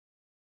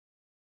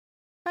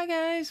Hi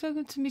guys,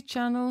 welcome to my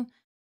channel.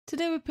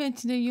 Today we're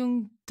painting a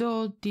young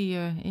doe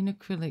deer in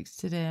acrylics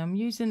today. I'm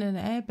using an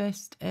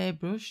airbest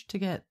airbrush to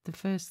get the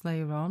first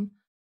layer on.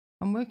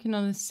 I'm working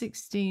on a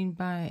 16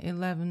 by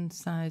 11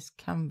 size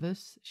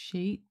canvas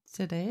sheet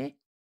today.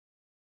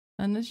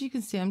 And as you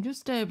can see, I'm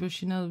just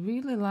airbrushing a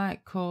really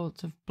light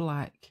coat of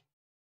black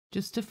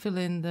just to fill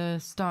in the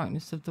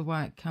starkness of the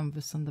white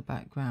canvas on the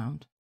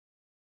background.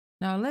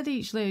 Now I'll let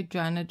each layer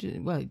dry, and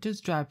it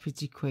does dry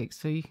pretty quick,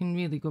 so you can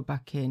really go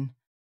back in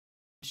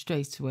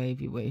straight away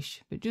if you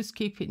wish, but just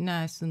keep it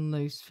nice and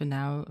loose for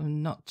now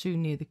and not too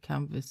near the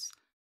canvas,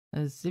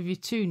 as if you're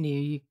too near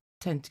you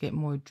tend to get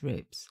more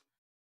drips.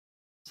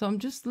 So I'm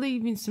just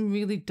leaving some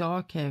really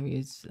dark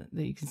areas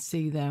that you can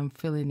see there I'm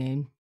filling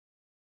in.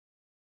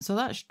 So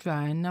that's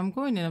drying. Now I'm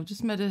going in, I've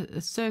just made a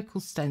circle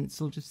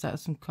stencil just out of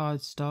some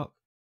cardstock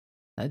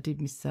that I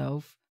did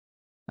myself.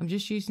 I'm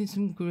just using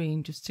some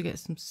green just to get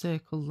some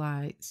circle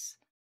lights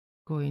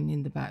going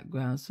in the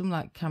background, some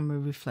like camera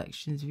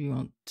reflections if you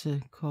want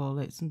to call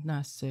it, some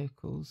nice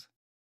circles.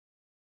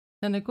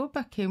 Then I go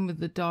back in with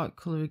the dark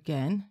colour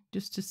again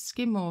just to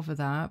skim over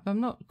that, but I'm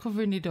not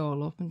covering it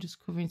all up, I'm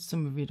just covering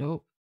some of it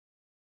up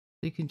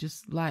so you can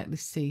just lightly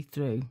see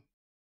through.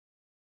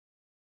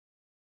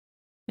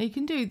 Now you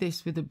can do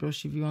this with a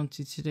brush if you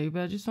wanted to do,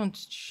 but I just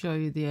wanted to show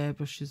you the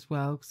airbrush as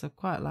well because I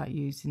quite like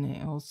using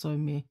it also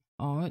in my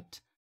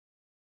art.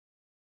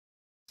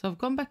 So I've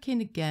gone back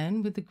in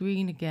again with the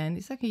green again.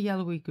 It's like a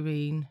yellowy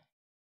green.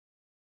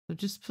 I've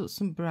just put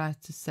some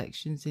brighter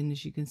sections in,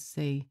 as you can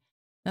see.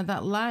 Now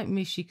that light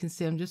mist, you can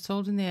see I'm just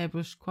holding the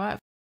airbrush quite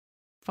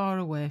far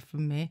away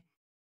from me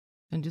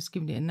and just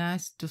giving it a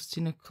nice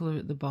dusting of colour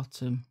at the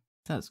bottom.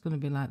 That's going to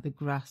be like the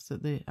grass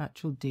that the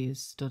actual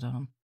deer's stood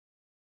on.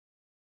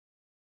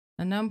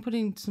 And now I'm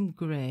putting some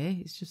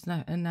grey. It's just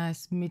a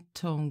nice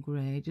mid-tone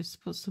grey, just to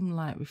put some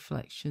light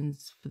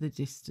reflections for the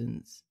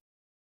distance.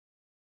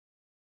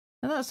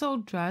 Now that's all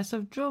dry, so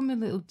I've drawn my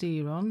little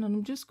deer on, and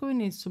I'm just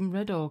going in some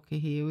red ochre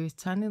here with a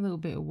tiny little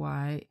bit of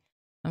white.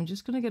 I'm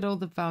just going to get all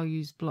the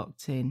values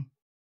blocked in.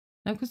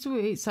 Now because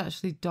it's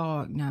actually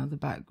dark now, the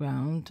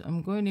background,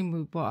 I'm going in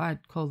with what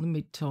I'd call the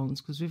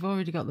mid-tones because we've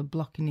already got the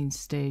blocking in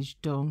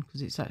stage done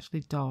because it's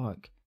actually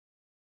dark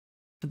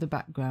for the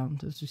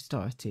background as we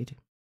started.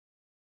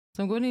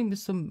 So I'm going in with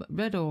some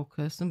red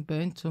ochre, some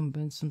burnt umber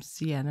and some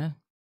sienna.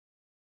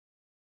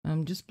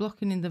 I'm just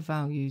blocking in the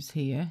values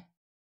here.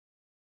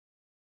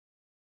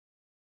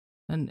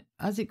 And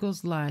as it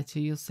goes lighter,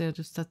 you'll see I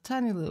just add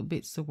tiny little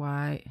bits of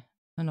white,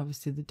 and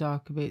obviously the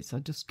darker bits are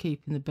just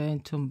keeping the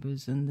burnt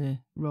umbers and the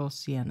raw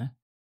sienna.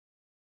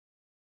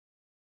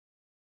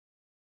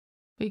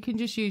 But you can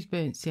just use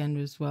burnt sienna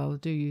as well. I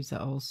do use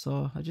that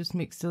also. I just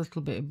mix a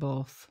little bit of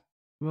both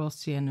raw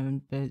sienna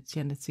and burnt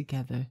sienna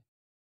together.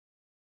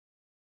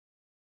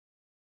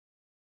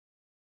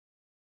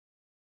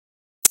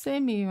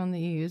 Same here on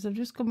the ears. I've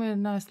just gone with a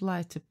nice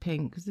lighter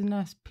pink because there's a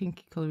nice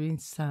pinky colour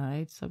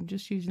inside. So I'm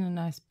just using a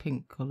nice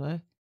pink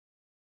colour.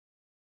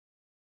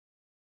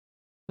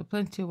 So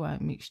plenty of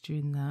white mixture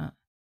in that.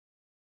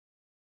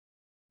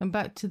 And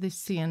back to this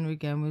sienna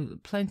again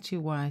with plenty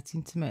of white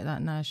in to make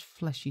that nice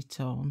fleshy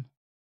tone.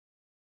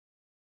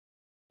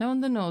 Now on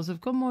the nose I've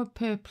gone more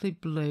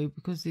purpley blue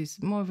because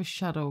it's more of a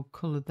shadow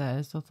colour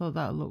there. So I thought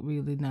that would look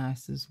really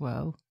nice as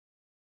well.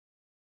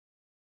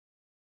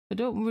 But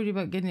don't worry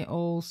about getting it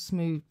all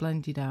smooth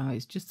blended out,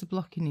 it's just a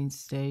blocking in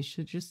stage,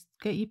 so just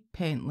get your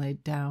paint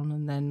laid down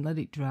and then let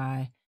it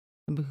dry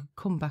and we can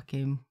come back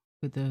in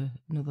with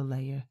another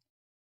layer.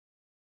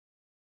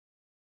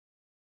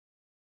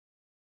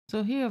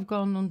 So here I've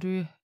gone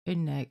under her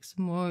neck,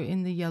 some more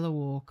in the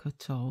yellow ochre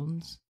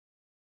tones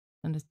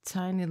and a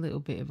tiny little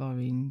bit of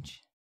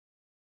orange.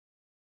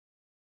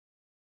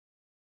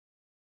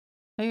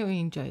 I hope you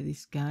enjoy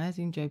this, guys.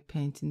 Enjoy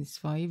painting this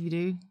for you. If you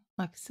do,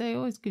 like I say,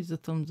 always gives a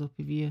thumbs up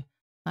if you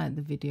like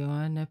the video,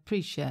 and I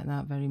appreciate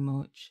that very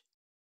much.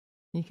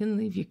 You can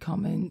leave your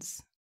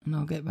comments and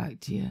I'll get back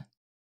to you.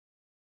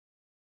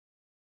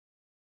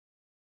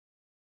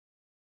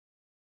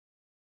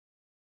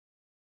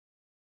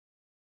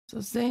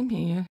 So same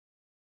here.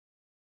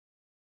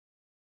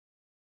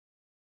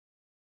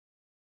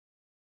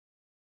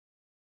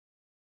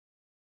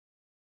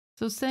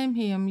 So same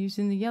here, I'm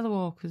using the yellow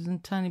ochres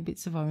and tiny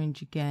bits of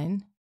orange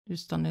again,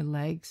 just on her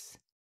legs,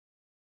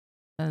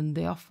 and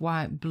the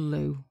off-white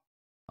blue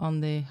on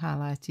the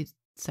highlighted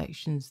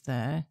sections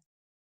there.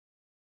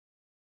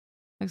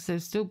 Like I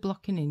said, still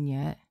blocking in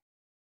yet.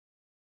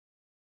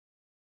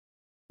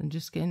 And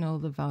just getting all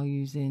the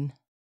values in.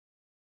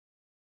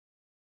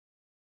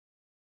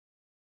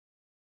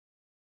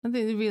 I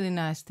think they're really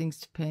nice things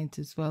to paint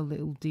as well,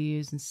 little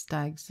deers and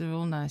stags, they're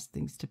all nice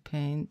things to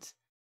paint.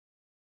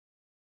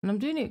 And I'm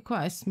doing it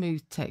quite a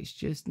smooth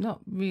texture, it's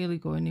not really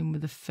going in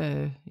with the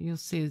fur. You'll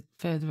see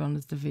further on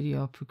as the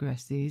video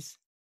progresses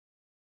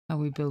how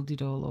we build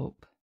it all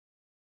up.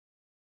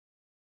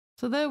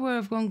 So there where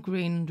I've gone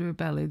green under her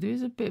belly, there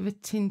is a bit of a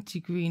tinty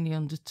greeny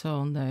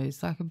undertone there.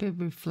 It's like a bit of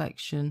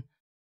reflection,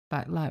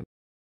 backlight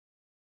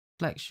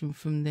reflection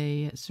from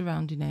the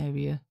surrounding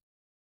area.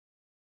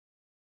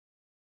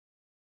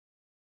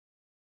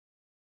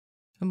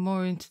 and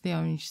more into the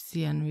orange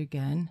sienna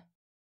again.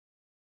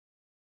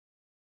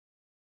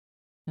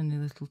 And a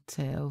little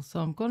tail. So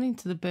I'm going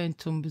into the burnt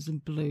umbers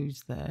and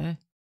blues there.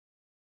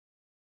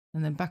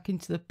 And then back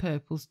into the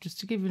purples just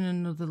to give it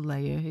another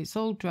layer. It's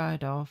all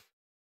dried off.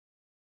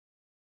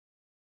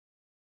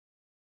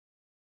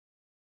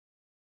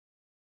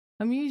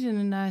 I'm using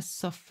a nice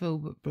soft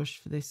filbert brush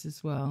for this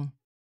as well.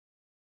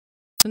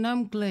 So now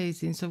I'm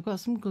glazing. So I've got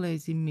some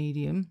glazing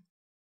medium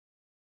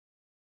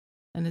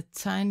and a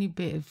tiny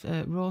bit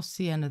of raw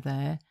sienna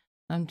there.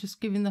 I'm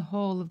just giving the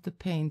whole of the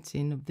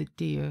painting of the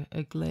deer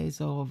a glaze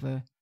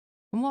over.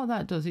 And what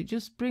that does, it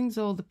just brings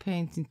all the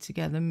painting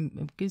together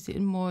and gives it a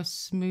more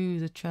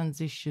smoother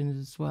transition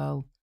as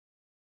well.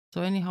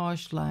 So any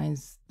harsh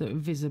lines that are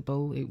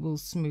visible, it will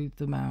smooth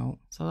them out.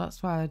 So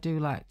that's why I do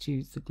like to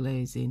use the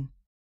glazing.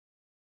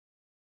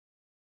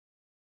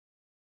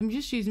 I'm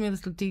just using my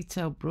little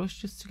detail brush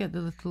just to get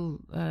the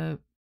little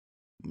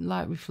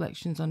light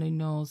reflections on her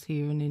nose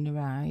here and in her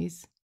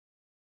eyes.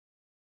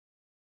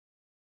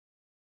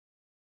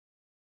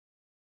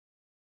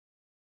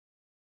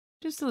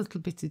 Just a little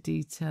bit of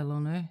detail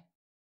on her,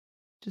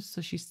 just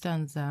so she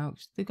stands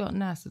out. They've got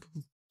nice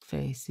little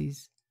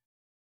faces.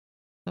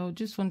 So I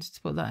just wanted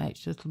to put that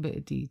extra little bit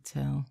of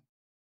detail.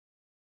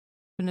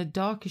 And a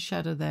darker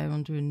shadow there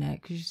under her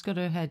neck because she's got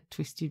her head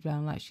twisted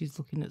round like she's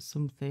looking at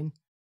something.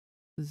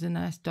 There's a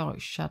nice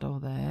dark shadow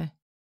there.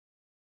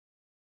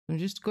 I'm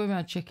just going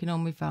around checking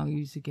on my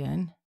values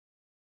again.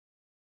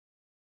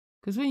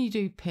 Because when you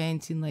do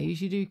painting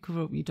layers, you do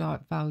cover up your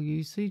dark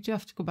values. So you do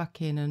have to go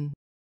back in and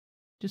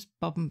just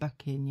bob them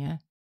back in, yeah?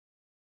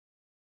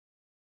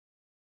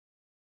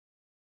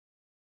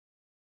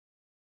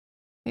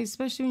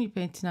 Especially when you're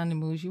painting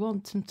animals, you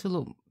want them to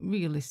look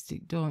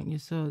realistic, don't you?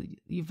 So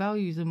your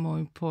values are more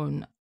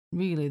important,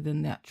 really,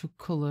 than the actual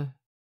colour,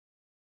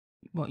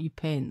 what you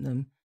paint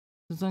them.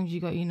 As long as you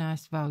got your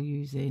nice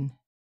values in,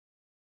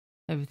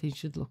 everything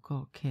should look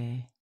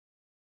okay.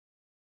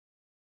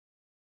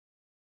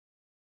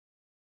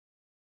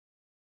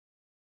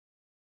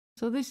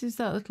 So this is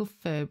that little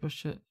fur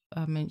brush that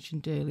I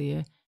mentioned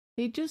earlier.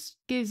 It just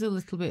gives a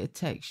little bit of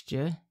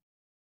texture.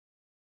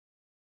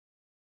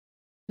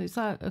 It's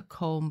like a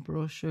comb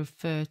brush or a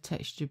fur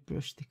texture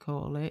brush, they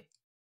call it.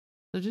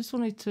 So I just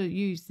wanted to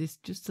use this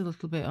just a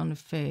little bit on her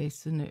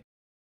face and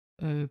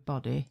her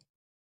body.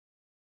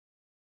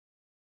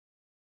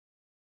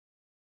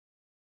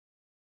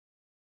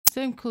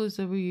 Same colours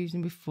that we were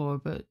using before,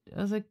 but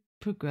as I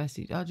progress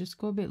it, I'll just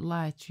go a bit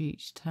lighter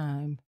each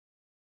time.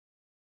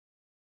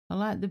 I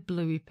like the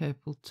bluey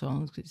purple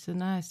tones because it's a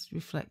nice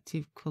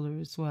reflective colour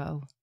as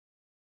well.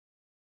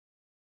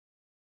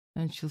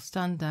 And she'll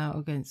stand out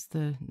against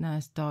the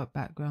nice dark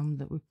background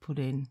that we put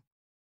in.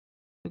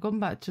 I've gone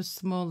back to a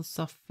smaller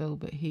soft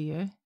filbert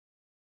here.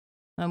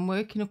 I'm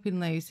working up in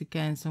layers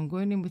again, so I'm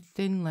going in with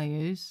thin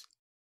layers.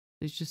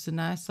 There's just a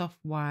nice soft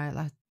white,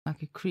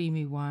 like a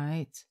creamy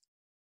white,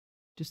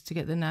 just to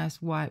get the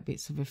nice white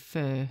bits of her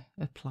fur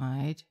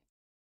applied.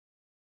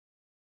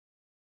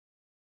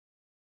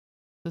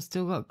 I've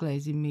still got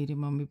glazing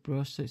medium on my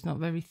brush, so it's not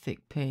very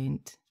thick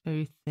paint, it's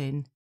very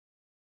thin.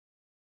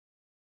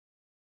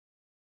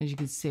 As you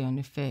can see on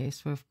her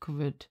face, where I've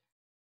covered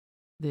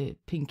the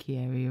pinky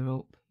area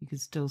up, you can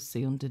still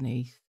see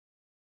underneath.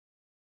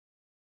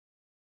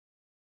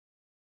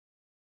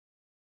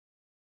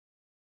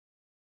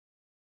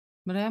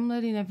 But I am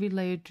letting every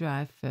layer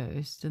dry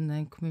first and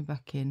then coming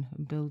back in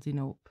and building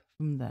up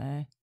from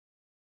there.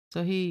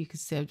 So here you can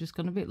see I've just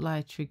gone a bit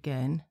lighter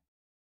again.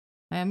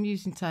 I am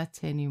using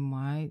titanium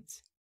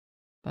white,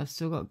 but I've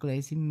still got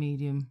glazing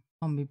medium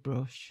on my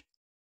brush.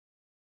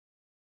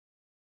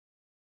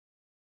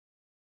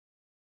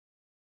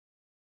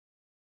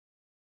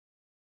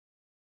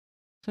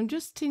 So I'm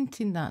just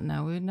tinting that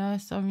now with a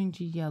nice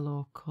orangey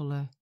yellow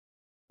colour.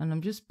 And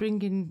I'm just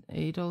bringing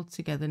it all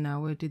together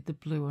now where I did the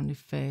blue on the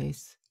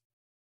face.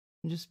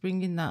 I'm just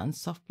bringing that and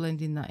soft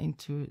blending that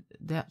into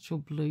the actual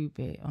blue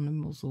bit on the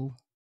muzzle.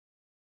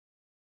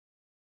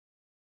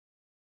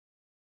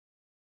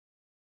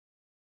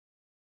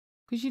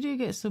 Because you do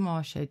get some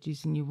harsh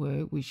edges in your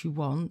work, which you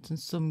want, and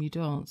some you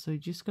don't. So you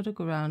just got to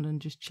go around and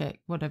just check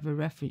whatever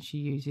reference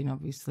you're using.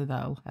 Obviously,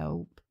 that'll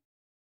help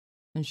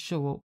and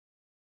show up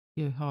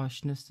your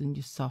harshness and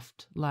your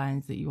soft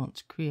lines that you want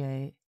to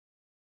create.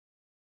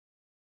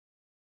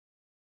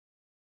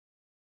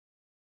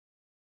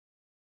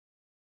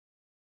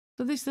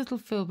 So this little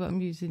filbert I'm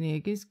using here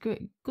gives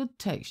good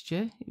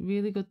texture,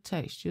 really good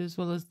texture, as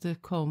well as the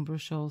comb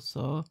brush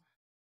also.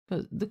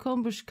 But the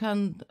comb brush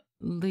can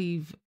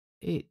leave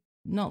it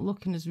not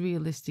looking as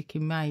realistic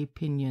in my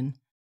opinion.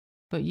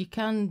 But you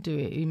can do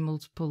it in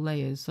multiple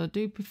layers. So I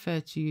do prefer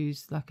to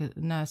use like a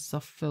nice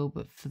soft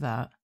filbert for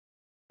that,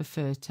 for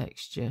fur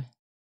texture.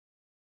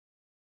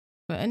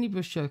 But any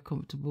brush you're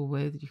comfortable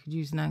with, you could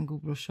use an angle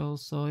brush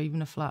also,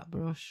 even a flat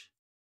brush.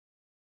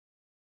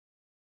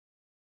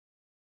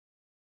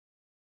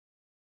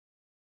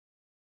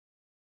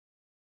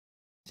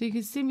 So you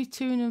can see me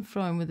to and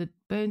fro with the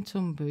burnt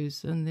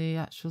umbers and the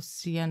actual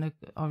sienna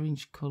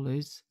orange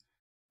colours,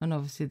 and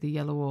obviously the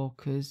yellow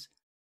ochres.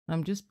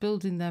 I'm just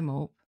building them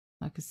up.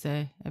 Like I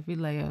say, every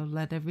layer,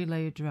 let every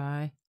layer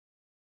dry.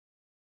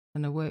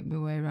 And I work my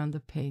way around the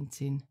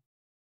painting.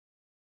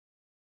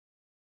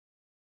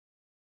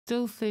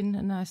 Still thin,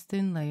 a nice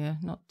thin layer,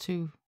 not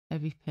too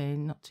heavy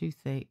paint, not too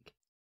thick.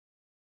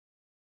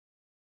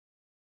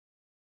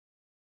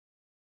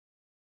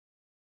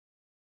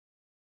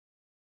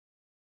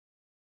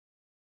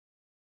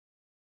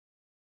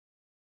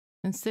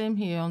 And same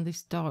here on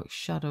this dark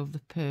shadow of the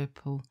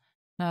purple.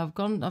 Now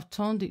I've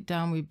toned it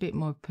down with a bit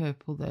more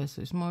purple there,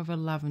 so it's more of a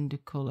lavender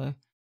colour.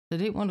 I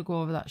didn't want to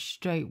go over that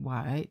straight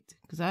white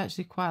because I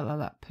actually quite like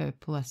that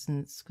purple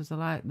essence because I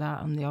like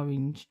that and the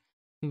orange.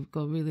 They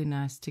go really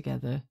nice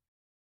together.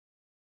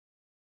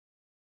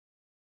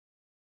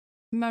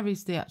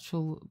 Marries the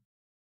actual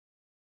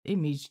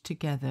image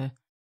together.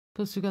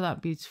 Plus we've got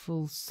that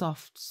beautiful,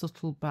 soft,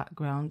 subtle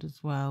background as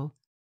well,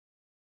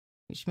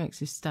 which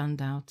makes it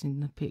stand out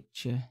in the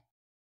picture.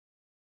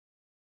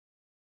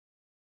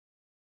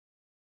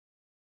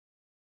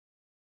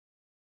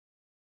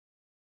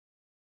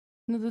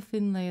 Another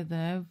thin layer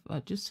there,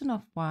 just an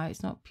off-white.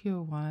 It's not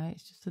pure white,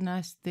 it's just a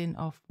nice thin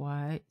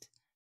off-white.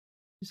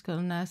 Just got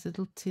a nice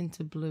little tint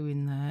of blue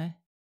in there.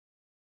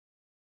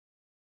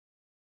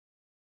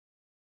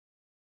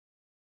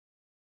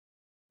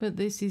 But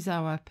this is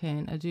how I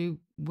paint. I do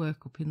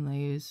work up in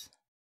layers.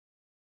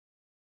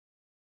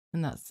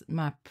 And that's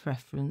my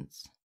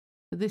preference.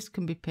 But this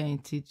can be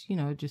painted, you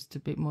know, just a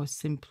bit more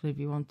simply if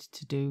you wanted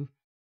to do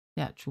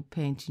the actual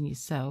painting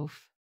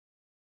yourself.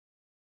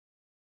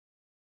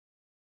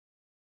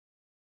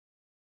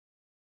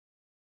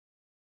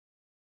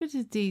 Bit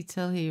of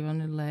detail here on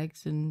her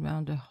legs and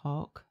around her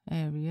hock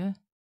area,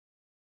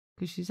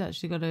 because she's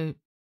actually got a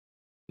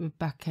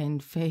back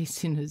end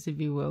facing us, if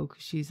you will,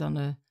 because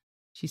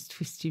she's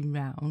twisting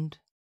round.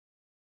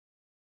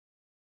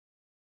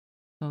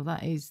 So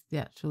that is the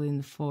actual in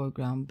the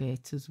foreground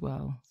bit as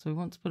well. So we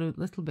want to put a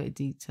little bit of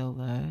detail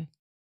there.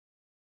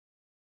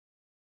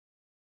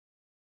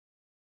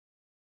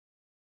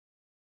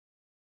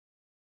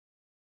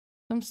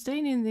 I'm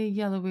staying in the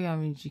yellowy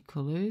orangey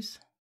colours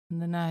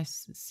and the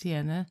nice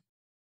sienna.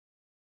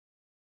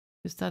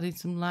 Just adding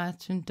some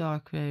lighter and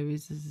darker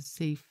areas as I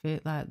see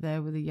fit, like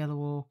there with the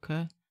yellow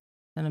ochre.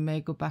 Then I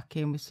may go back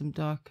in with some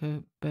darker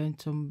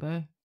burnt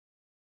umber.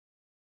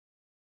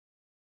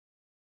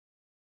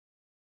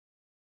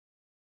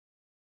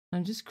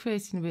 I'm just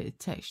creating a bit of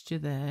texture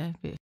there, a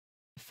bit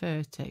of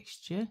fur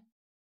texture.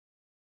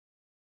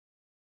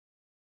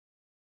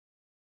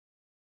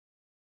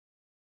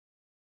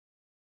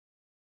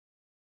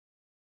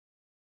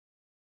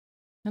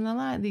 And I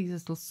like these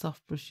little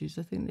soft brushes.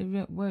 I think they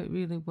work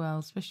really well,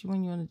 especially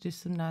when you want to do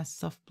some nice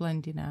soft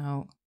blending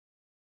out.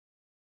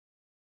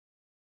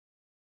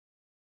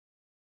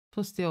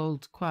 Plus they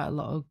hold quite a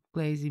lot of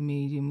glazing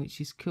medium,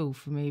 which is cool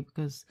for me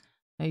because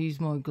I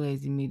use more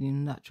glazing medium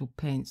than natural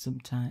paint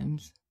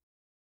sometimes.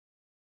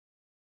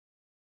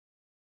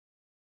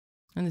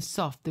 And they're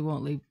soft, they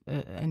won't leave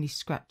any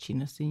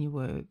scratchiness in your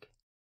work.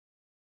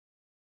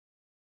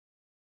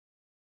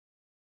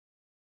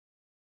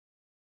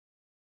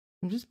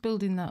 I'm just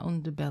building that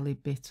underbelly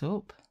bit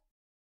up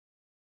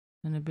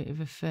and a bit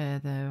of a fur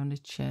there on the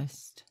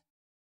chest.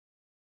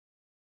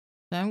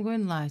 So I'm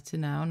going lighter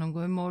now and I'm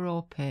going more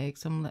opaque,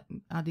 so I'm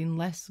adding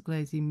less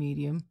glazing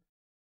medium.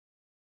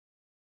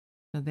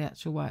 So the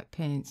actual white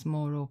paint's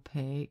more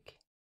opaque.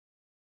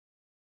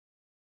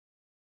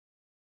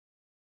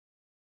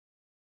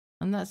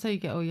 And that's how you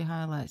get all your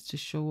highlights to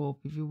show up.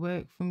 If you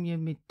work from your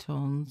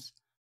mid-tones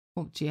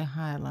up to your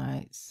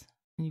highlights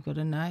and you've got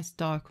a nice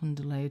dark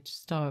underlay to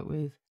start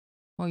with,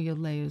 all your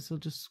layers will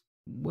just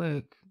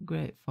work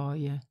great for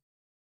you.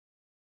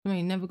 I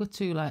mean, never go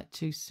too light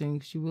too soon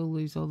because you will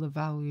lose all the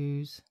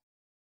values.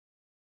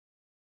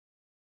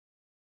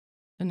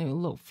 And it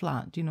will look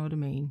flat, do you know what I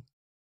mean?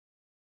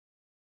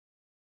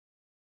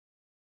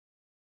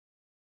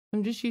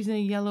 I'm just using a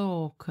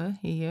yellow ochre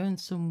here and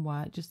some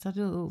white, just add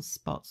little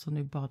spots on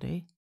her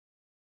body.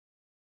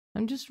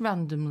 I'm just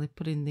randomly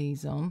putting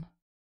these on.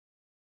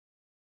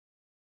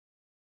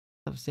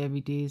 Obviously every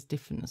day is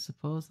different, I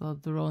suppose. They'll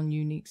have their own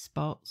unique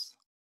spots.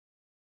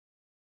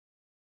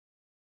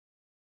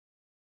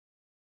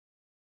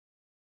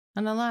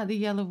 And I like the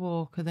yellow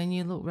ochre. Then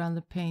you look around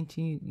the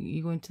painting,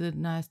 you go into the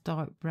nice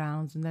dark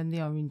browns and then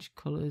the orange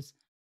colours.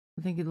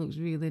 I think it looks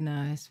really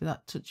nice with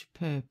that touch of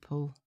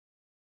purple.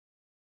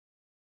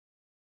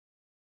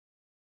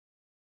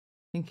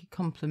 I think it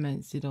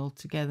complements it all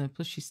together.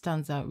 Plus she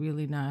stands out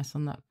really nice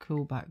on that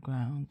cool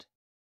background.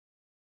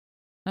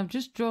 I've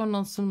just drawn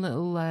on some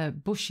little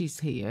bushes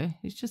here.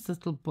 It's just a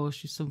little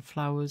bush with some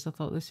flowers. I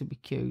thought this would be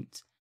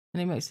cute.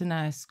 And it makes a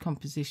nice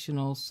composition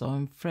also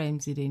and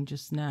frames it in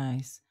just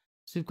nice.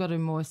 So we've got a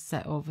more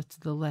set over to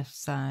the left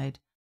side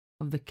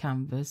of the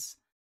canvas.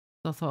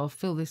 So I thought I'll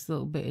fill this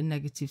little bit of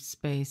negative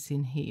space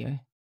in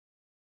here.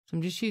 So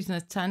I'm just using a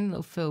tiny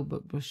little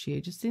filbert brush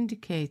here, just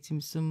indicating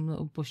some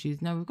little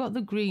bushes. Now we've got the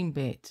green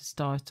bit to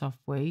start off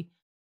with,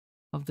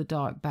 of the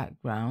dark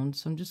background.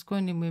 So I'm just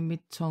going in with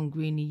mid-tone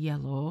greeny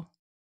yellow,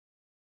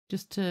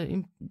 just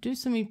to do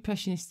some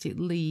impressionistic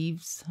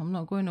leaves. I'm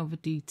not going over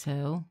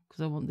detail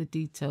because I want the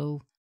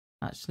detail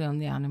actually on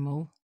the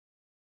animal.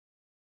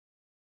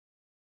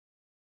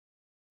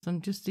 So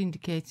I'm just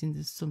indicating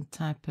there's some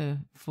type of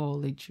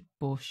foliage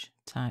bush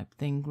type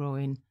thing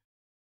growing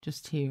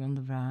just here on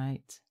the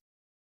right.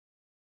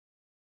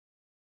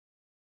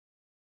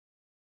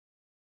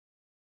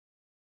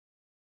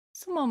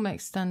 Some more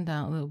might stand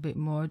out a little bit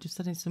more, just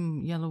adding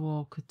some yellow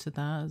ochre to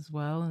that as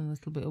well, and a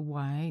little bit of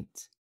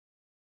white.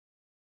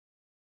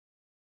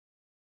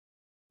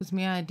 Because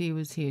my idea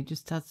was here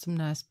just to add some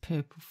nice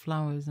purple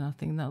flowers, and I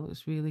think that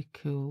looks really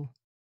cool.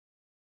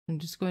 I'm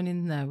just going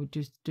in there, we're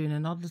just doing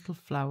an odd little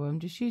flower. I'm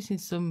just using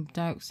some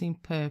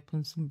dioxazine purple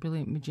and some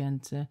brilliant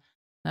magenta.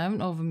 I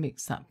haven't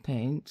overmixed that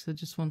paint, so I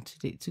just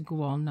wanted it to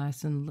go on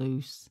nice and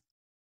loose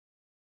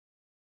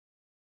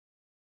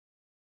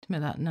to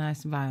make that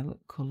nice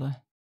violet colour.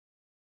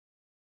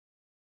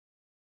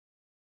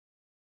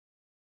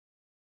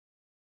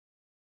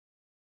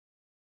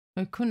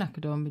 A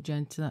quinacridone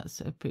magenta,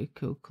 that's a pretty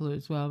cool colour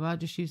as well. But I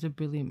just use a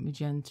brilliant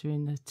magenta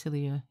in the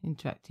Atelier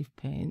interactive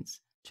paints,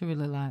 which I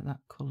really like that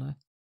colour.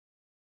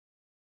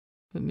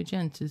 But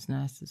magenta's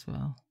nice as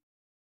well.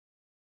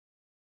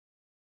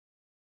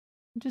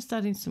 I'm just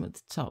adding some at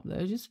the top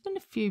there, just putting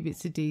a few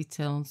bits of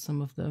detail on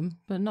some of them,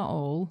 but not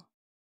all.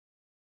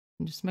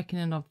 I'm just making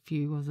an odd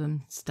few of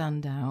them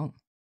stand out.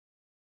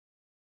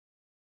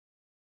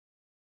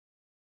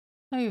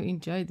 I hope you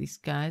enjoyed this,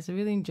 guys. I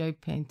really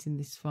enjoyed painting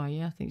this for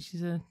you. I think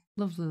she's a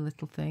lovely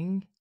little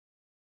thing.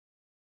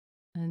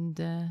 And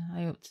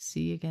I hope to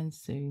see you again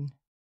soon.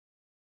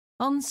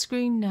 On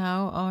screen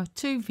now are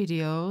 2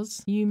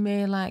 videos you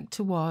may like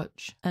to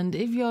watch. And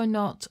if you're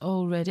not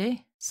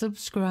already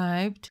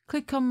subscribed,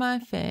 click on my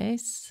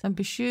face and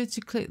be sure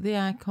to click the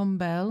icon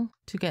bell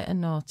to get a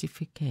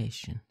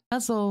notification.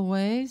 As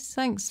always,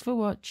 thanks for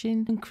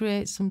watching and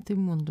create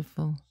something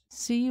wonderful.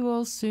 See you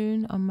all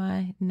soon on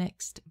my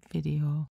next video.